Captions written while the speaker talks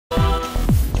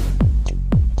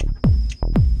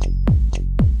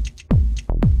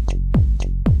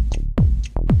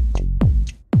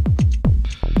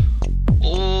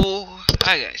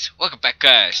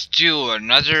guys, to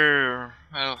another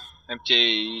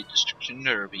MTA destruction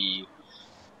derby,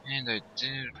 and I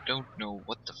don't know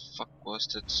what the fuck was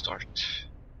that start.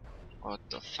 What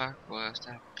the fuck was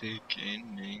that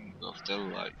beginning of the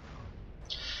light?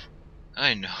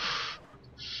 I know,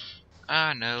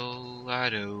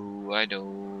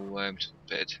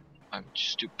 I'm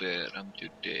stupid. I'm too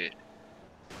dead.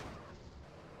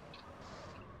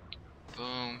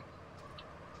 Boom.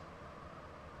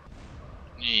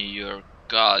 Your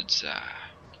God's Eye.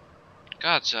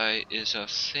 God's Eye is a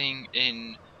thing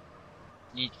in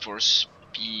Need for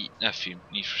Speed,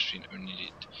 Need for Speed, or Need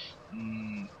it.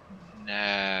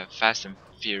 Fast and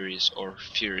Furious or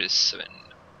Furious 7.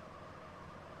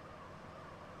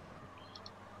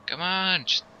 Come on,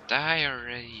 just die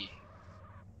already.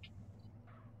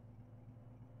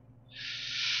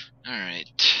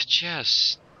 Alright,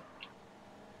 just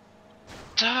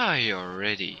die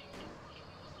already.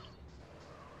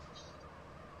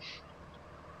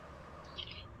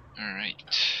 Alright.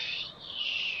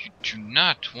 You do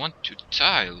not want to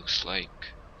die, looks like.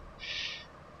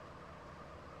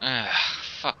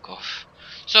 Fuck off.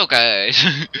 So guys,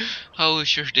 how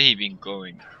is your day been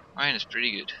going? Mine is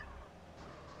pretty good.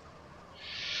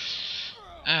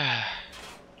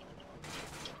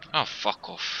 Oh, fuck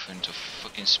off into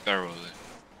fucking Sparrow.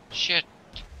 Shit.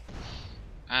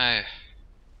 I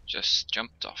just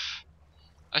jumped off.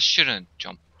 I shouldn't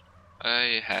jump.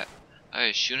 I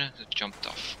shouldn't have jumped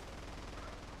off.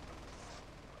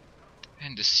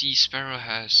 And the Sea Sparrow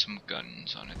has some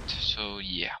guns on it, so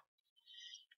yeah.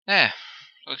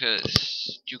 Look at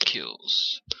this. 2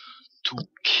 kills. 2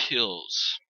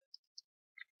 kills.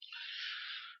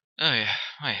 Oh yeah,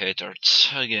 my head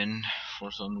hurts again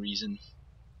for some reason.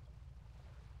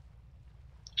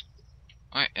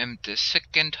 I am the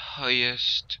 2nd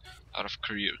highest out of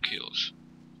career kills.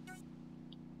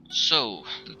 So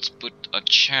let's put a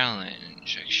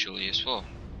challenge actually as well.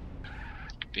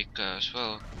 Because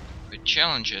well, with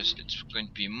challenges it's going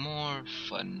to be more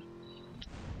fun.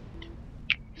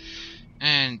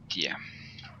 And yeah,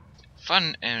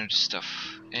 fun and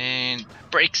stuff and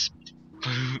breaks.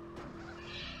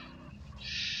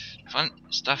 Fun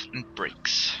stuff and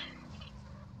breaks.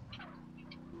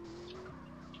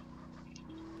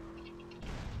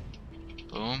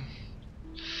 Boom.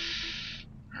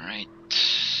 Alright.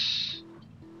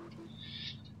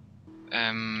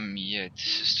 Yeah,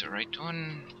 this is the right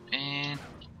one. And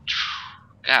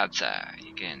God's Eye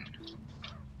again.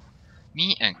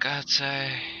 Me and God's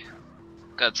Eye.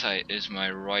 God's Eye is my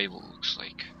rival, looks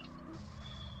like.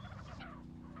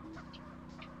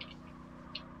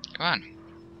 Come on,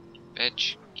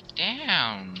 bitch. Get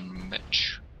down,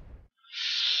 bitch.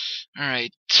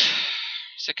 Alright.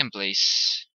 2nd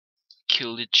place.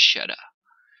 Killed it, Shadow.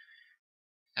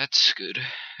 That's good,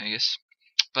 I guess.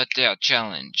 But yeah,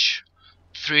 challenge.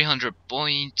 300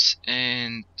 points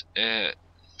and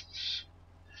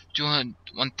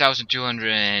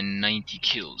 1,290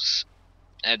 kills.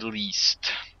 At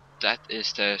least. That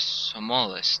is the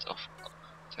smallest of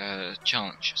the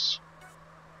challenges.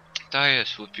 The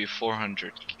highest would be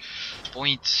 400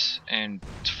 points and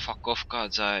fuck off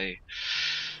God's Eye.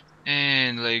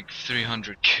 And like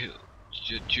 300 kills.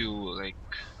 To like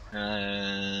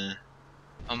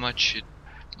how much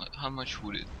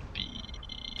would it be?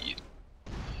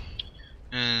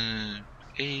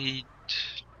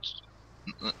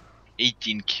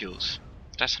 18 kills.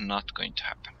 That's not going to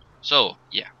happen. So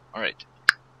yeah, alright.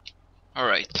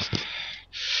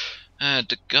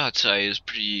 The God's Eye is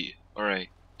pretty alright.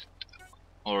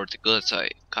 Or the God's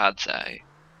Eye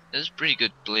is a pretty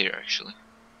good player actually.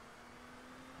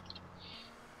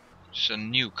 Just a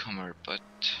newcomer, but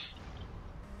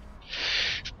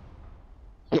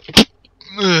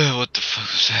what the fuck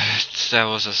was that? That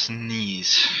was a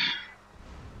sneeze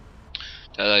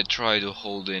that I tried to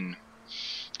hold in.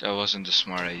 That wasn't a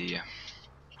smart idea.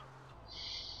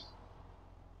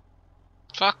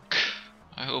 Fuck.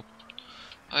 I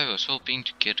was hoping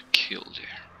to get a kill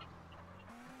there.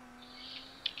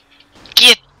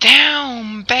 Get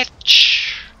down,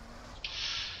 bitch!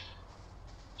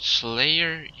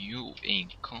 Slayer, you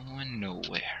ain't going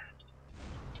nowhere.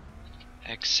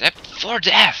 Except for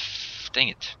death! Dang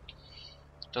it.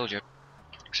 Told you.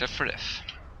 Except for death.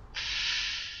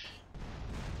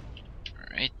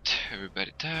 Alright,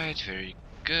 everybody died. Very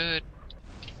good.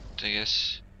 I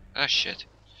guess. Oh shit.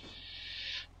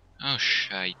 Oh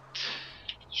shite.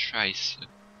 Scheiße.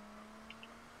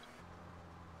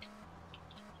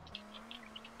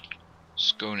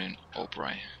 Skonen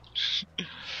O'Brien.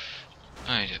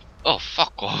 Oh,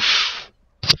 fuck off.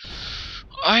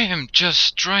 I am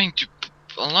just trying to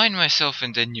align myself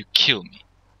and then you kill me.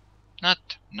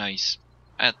 Not nice.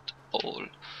 at all.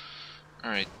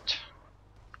 Alright.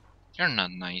 You're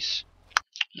not nice.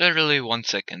 Literally 1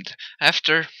 second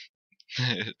after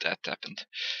that happened.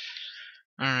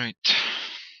 Alright.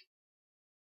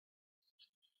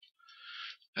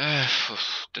 The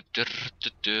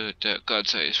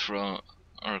God's Eye is from,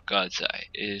 or God's Eye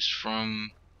is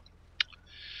from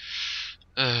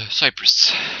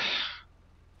Cyprus.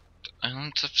 The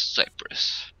islands of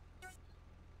Cyprus.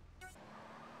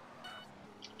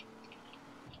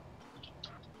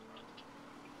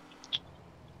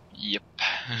 Yep.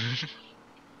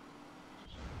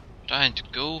 Trying to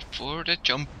go for the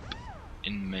jump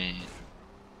in man.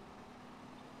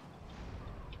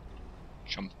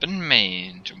 Jumpin'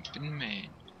 man, jumpin' man.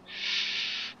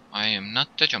 I am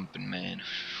not the jumpin' man.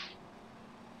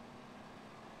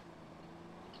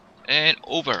 And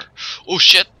over. Oh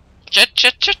shit!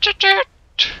 Shit!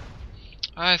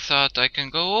 I thought I can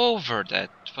go over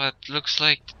that, but looks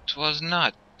like it was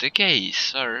not the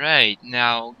case. Alright,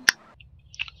 now.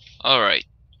 Alright.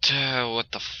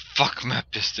 What the fuck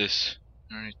map is this?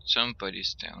 Alright,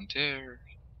 somebody's down there.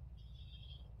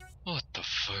 What the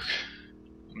fuck?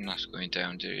 I'm not going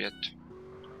down there yet.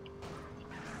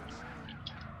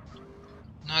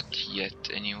 Not yet,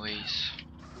 anyways.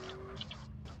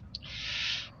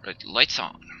 Right, lights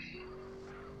on.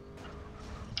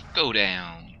 Go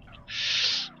down.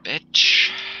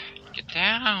 Bitch. Get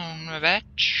down,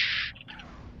 bitch.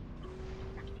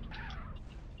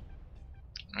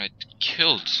 Right,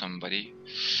 killed somebody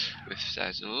with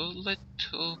that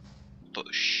little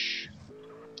Bush.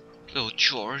 Little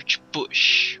George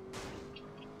Bush.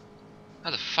 How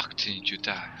the fuck didn't you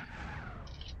die?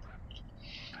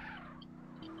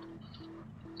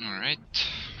 Alright.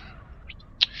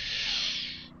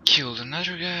 Killed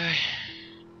another guy.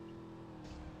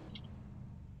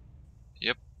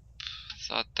 Yep.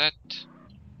 Thought that.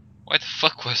 Why the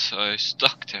fuck was I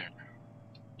stuck there?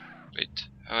 Wait,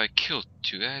 have I killed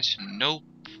 2 guys? Nope.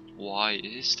 Why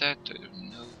is that? I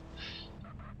don't know.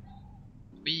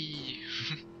 Wee.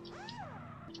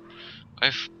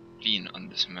 I've been on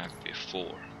this map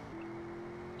before.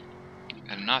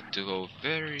 And not to go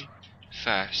very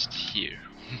fast here.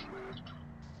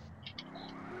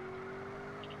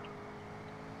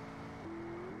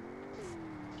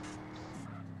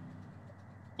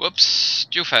 Whoops!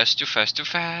 Too fast!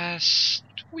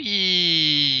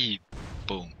 Wee!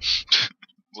 Boom!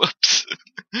 Whoops!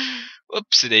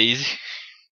 Whoops daisy!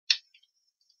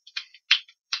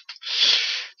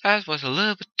 That was a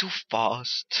little bit too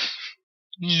fast.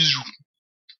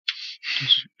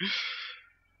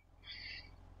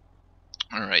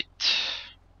 Alright.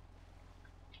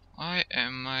 Why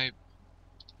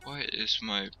is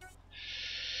my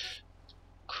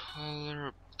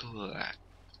color black?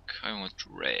 I want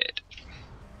red.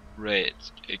 Red,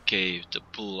 it gave the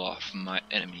pull off my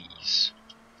enemies.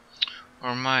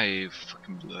 Or my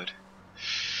fucking blood.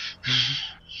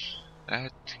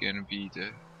 That's gonna be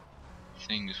the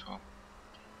thing as well.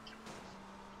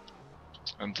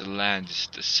 And the land is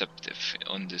deceptive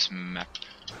on this map.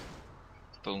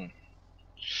 Boom.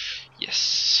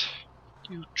 Yes.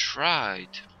 You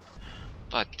tried,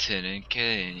 but didn't get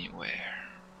anywhere.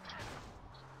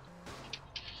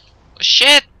 Oh,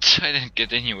 shit! I didn't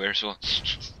get anywhere, so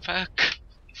fuck.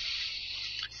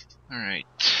 Alright.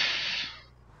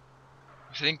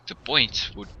 I think the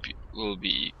points will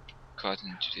be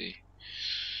gotten today.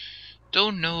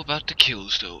 Don't know about the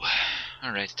kills though.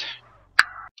 Alright.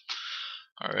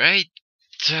 Alright.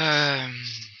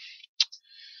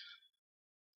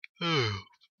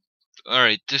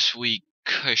 Alright, this week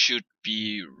I should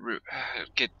be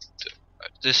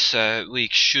this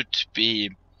week should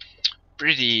be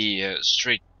pretty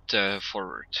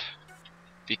straightforward,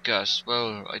 because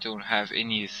well, I don't have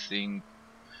anything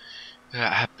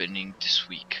happening this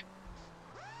week.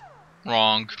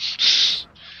 Wrong.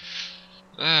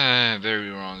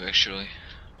 Very wrong actually.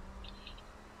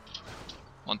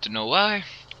 Want to know why?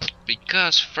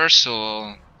 Because first of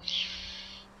all,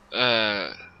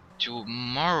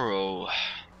 tomorrow,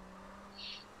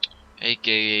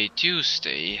 aka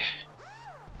Tuesday,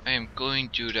 I am going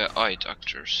to the eye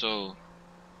doctor, so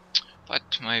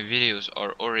but my videos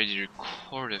are already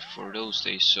recorded for those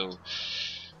days, so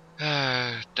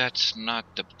that's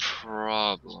not the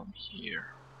problem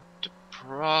here. The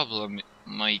problem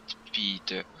might be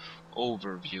the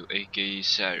overview, aka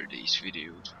Saturday's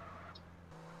video,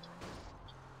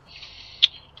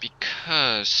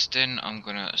 because then I'm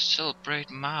gonna celebrate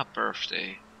my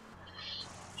birthday.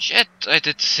 Shit, I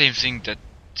did the same thing that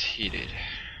he did.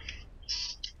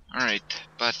 Alright,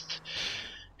 but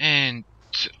and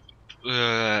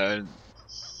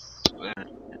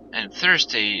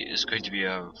Thursday is going to be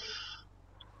a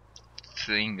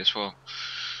thing as well.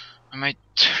 I might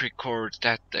record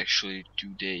that actually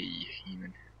today,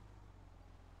 even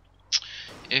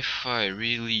if I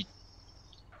really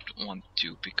want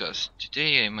to, because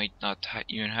today I might not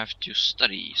even have to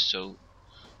study, so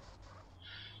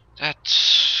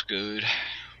that's good.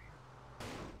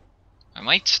 I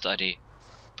might study,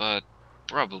 but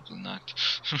probably not.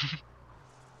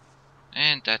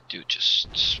 And that dude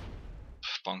just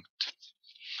spunked.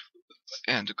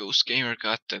 And the Ghost Gamer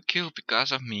got the kill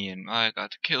because of me, and I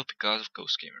got the kill because of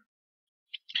Ghost Gamer.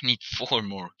 I need 4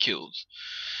 more kills,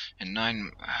 and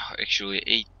 9,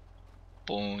 actually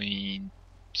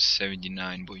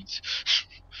 8.79 points.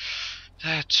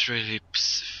 That's really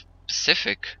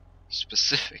specific.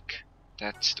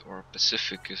 That's, or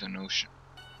Pacific is an ocean.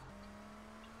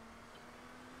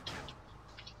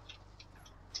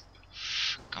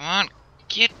 Come on,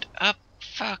 get up,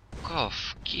 fuck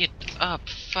off. Get up,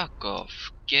 fuck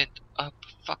off. Get up,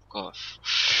 fuck off.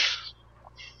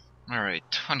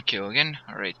 Alright, 1 kill again.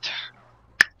 Alright.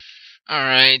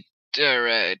 Alright.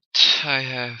 I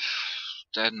have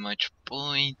that much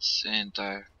points, and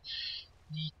I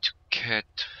need to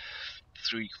get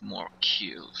 3 more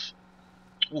kills.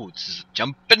 Oh, this is a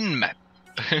jumping map.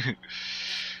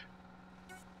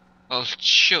 I'll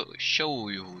show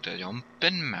you the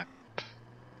jumping map.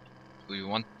 We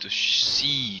want to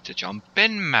see the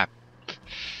jumping map.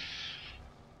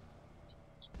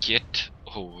 Get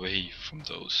away from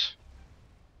those.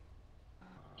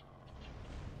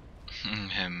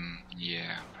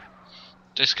 Yeah.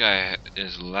 This guy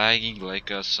is lagging like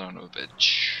a son of a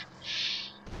bitch.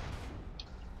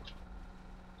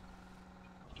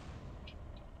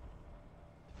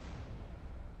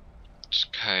 This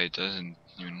guy doesn't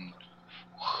even...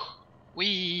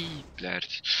 Wee! Blad.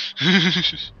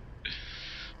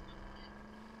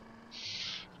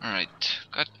 Alright,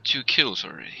 got 2 kills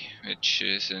already, which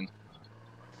isn't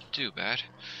too bad,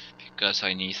 because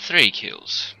I need 3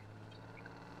 kills.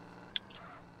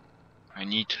 I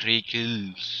need 3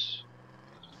 kills.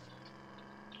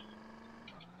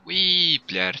 Wee!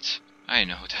 Blad. I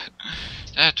know that.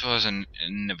 That was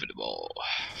inevitable,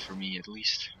 for me at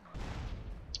least.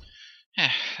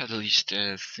 At least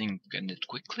the thing ended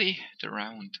quickly, the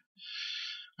round.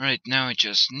 Right now I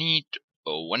just need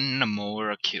one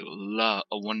more kill,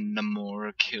 one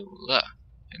more kill.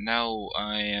 And now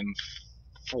I am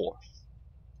 4.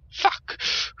 Fuck!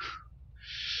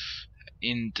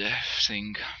 In the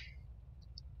thing.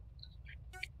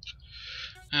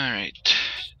 Alright,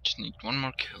 just need 1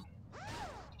 more kill.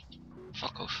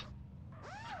 Fuck off.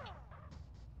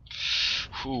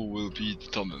 Who will be the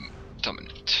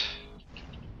dominant?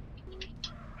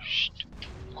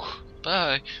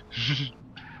 Bye.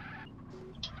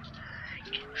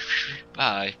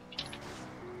 Bye.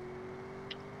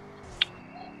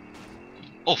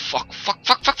 Oh fuck! What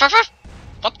the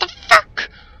fuck?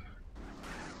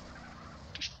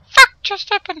 The fuck just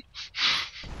happened?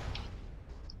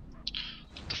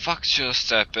 What the fuck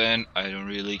just happened? I don't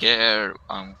really care.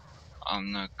 I'm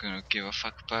not gonna give a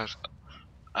fuck about.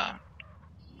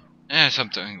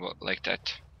 Something like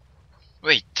that.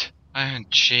 Wait, I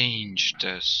haven't changed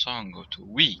the song of the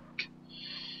week.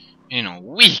 In a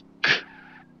week.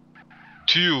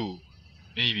 2,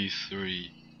 maybe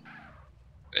 3.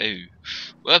 Oh,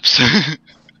 whoops.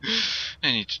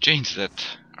 I need to change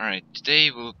that. Alright,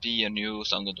 today will be a new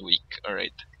song of the week.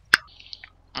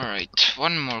 Alright,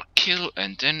 1 more kill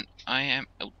and then I am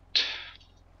out.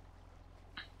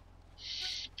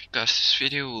 Because this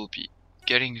video will be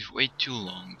getting way too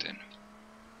long then.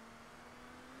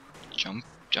 Jump,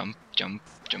 jump, jump,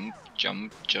 jump,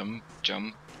 jump, jump,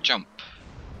 jump, jump.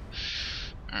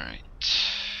 Alright.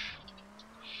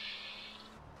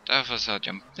 That was a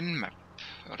jumping map.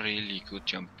 A really good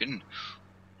jumping.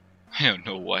 I don't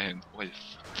know why the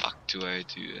fuck do I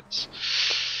do that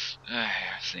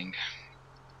thing.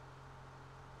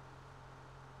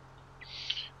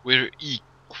 We're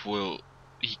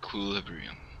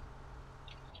equilibrium.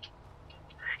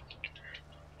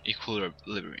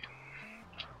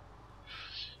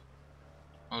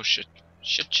 Oh shit.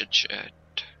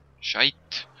 Shite.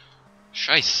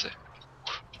 Scheiße.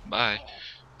 Bye.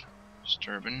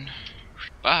 Disturbing.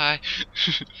 Bye.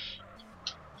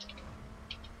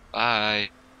 Bye.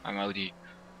 I'm outie.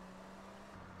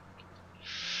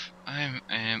 I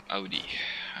am outie.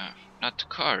 Not the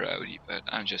car outie, but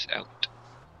I'm just out.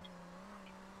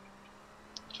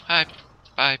 Hi.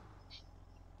 Bye.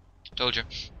 Told you.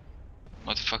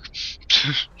 What the fuck?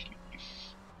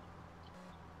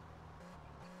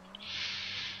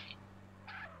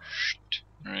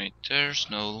 Right, there's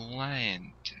no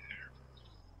land there.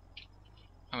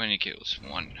 How many kills?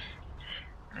 1.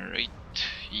 Alright,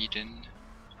 Eden.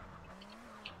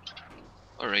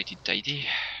 Alrighty, tidy.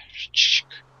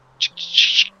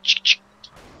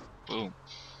 Boom.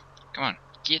 Come on,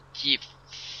 get the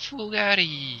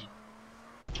Fugari.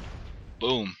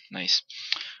 Boom, nice.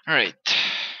 Alright,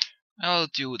 I'll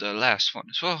do the last one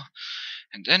as well.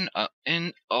 And then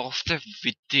end of the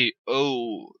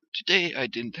video. Today I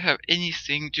didn't have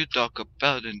anything to talk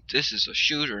about, and this is a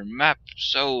shooter map,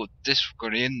 so this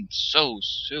gonna end so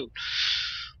soon.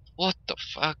 What the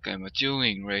fuck am I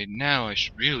doing right now? I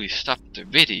should really stop the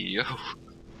video.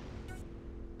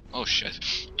 Oh shit.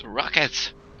 The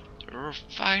rockets! The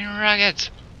fine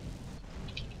rockets!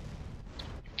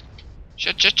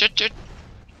 Shit.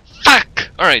 Fuck!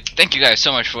 Alright, thank you guys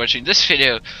so much for watching this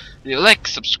video. Leave a like,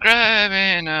 subscribe,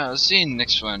 and I'll see you in the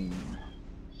next one.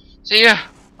 See ya!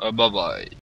 Bye bye.